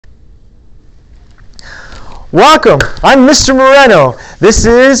Welcome, I'm Mr. Moreno. This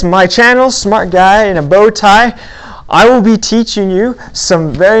is my channel, Smart Guy in a Bow Tie. I will be teaching you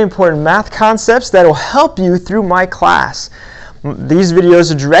some very important math concepts that will help you through my class. These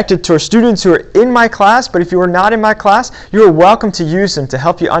videos are directed to students who are in my class, but if you are not in my class, you are welcome to use them to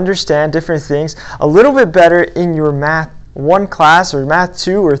help you understand different things a little bit better in your Math 1 class or Math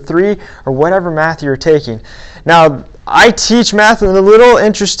 2 or 3 or whatever math you're taking. Now, I teach math in a little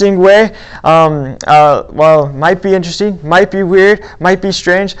interesting way. Well, might be interesting, might be weird, might be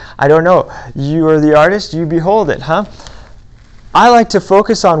strange. I don't know. You are the artist, you behold it, huh? I like to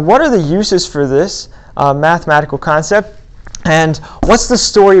focus on what are the uses for this mathematical concept and what's the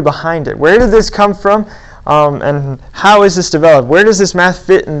story behind it. Where did this come from and how is this developed? Where does this math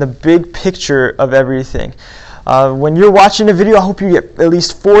fit in the big picture of everything? When you're watching a video, I hope you get at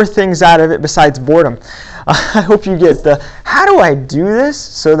least 4 things out of it besides boredom. I hope you get the, how do I do this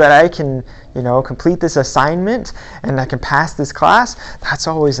so that I can, complete this assignment and I can pass this class? That's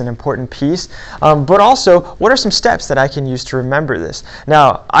always an important piece. But also, what are some steps that I can use to remember this?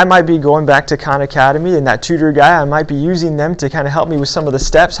 Now, I might be going back to Khan Academy and that tutor guy, I might be using them to kind of help me with some of the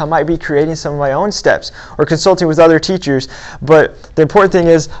steps. I might be creating some of my own steps or consulting with other teachers. But the important thing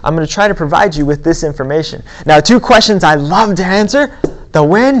is, I'm going to try to provide you with this information. Now, 2 questions I love to answer, the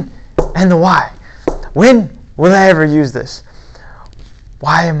when and the why. When will I ever use this?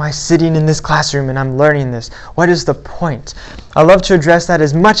 Why am I sitting in this classroom and I'm learning this? What is the point? I love to address that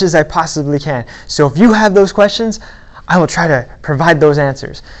as much as I possibly can. So if you have those questions, I will try to provide those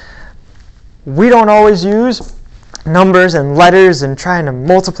answers. We don't always use numbers and letters and trying to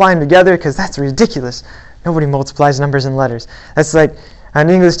multiply them together because that's ridiculous. Nobody multiplies numbers and letters. That's like an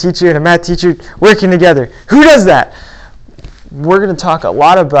English teacher and a math teacher working together. Who does that? We're going to talk a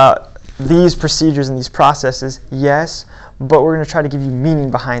lot about these procedures and these processes, yes, but we're going to try to give you meaning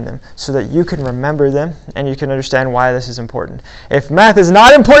behind them so that you can remember them and you can understand why this is important. If math is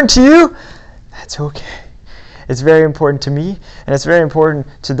not important to you, that's okay. It's very important to me, and it's very important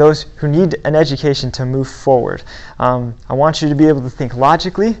to those who need an education to move forward. I want you to be able to think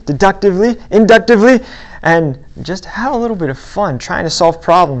logically, deductively, inductively, and just have a little bit of fun trying to solve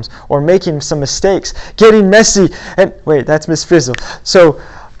problems or making some mistakes, getting messy. And wait, that's Miss Fizzle. So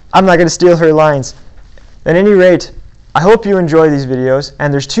I'm not going to steal her lines. At any rate, I hope you enjoy these videos,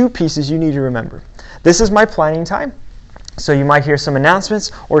 and there's 2 pieces you need to remember. This is my planning time, so you might hear some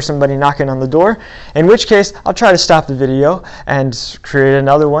announcements or somebody knocking on the door, in which case I'll try to stop the video and create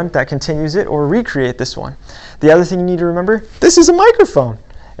another one that continues it or recreate this one. The other thing you need to remember, this is a microphone.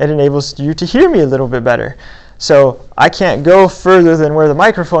 It enables you to hear me a little bit better. So I can't go further than where the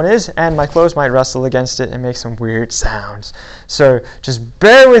microphone is, and my clothes might rustle against it and make some weird sounds. So just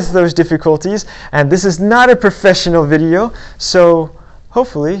bear with those difficulties, and this is not a professional video, so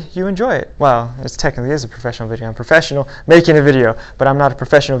hopefully you enjoy it. Well, it technically is a professional video. I'm professional making a video, but I'm not a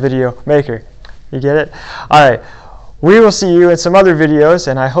professional video maker. You get it? All right. We will see you in some other videos,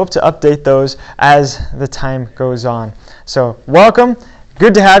 and I hope to update those as the time goes on. So welcome,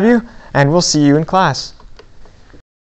 good to have you, and we'll see you in class.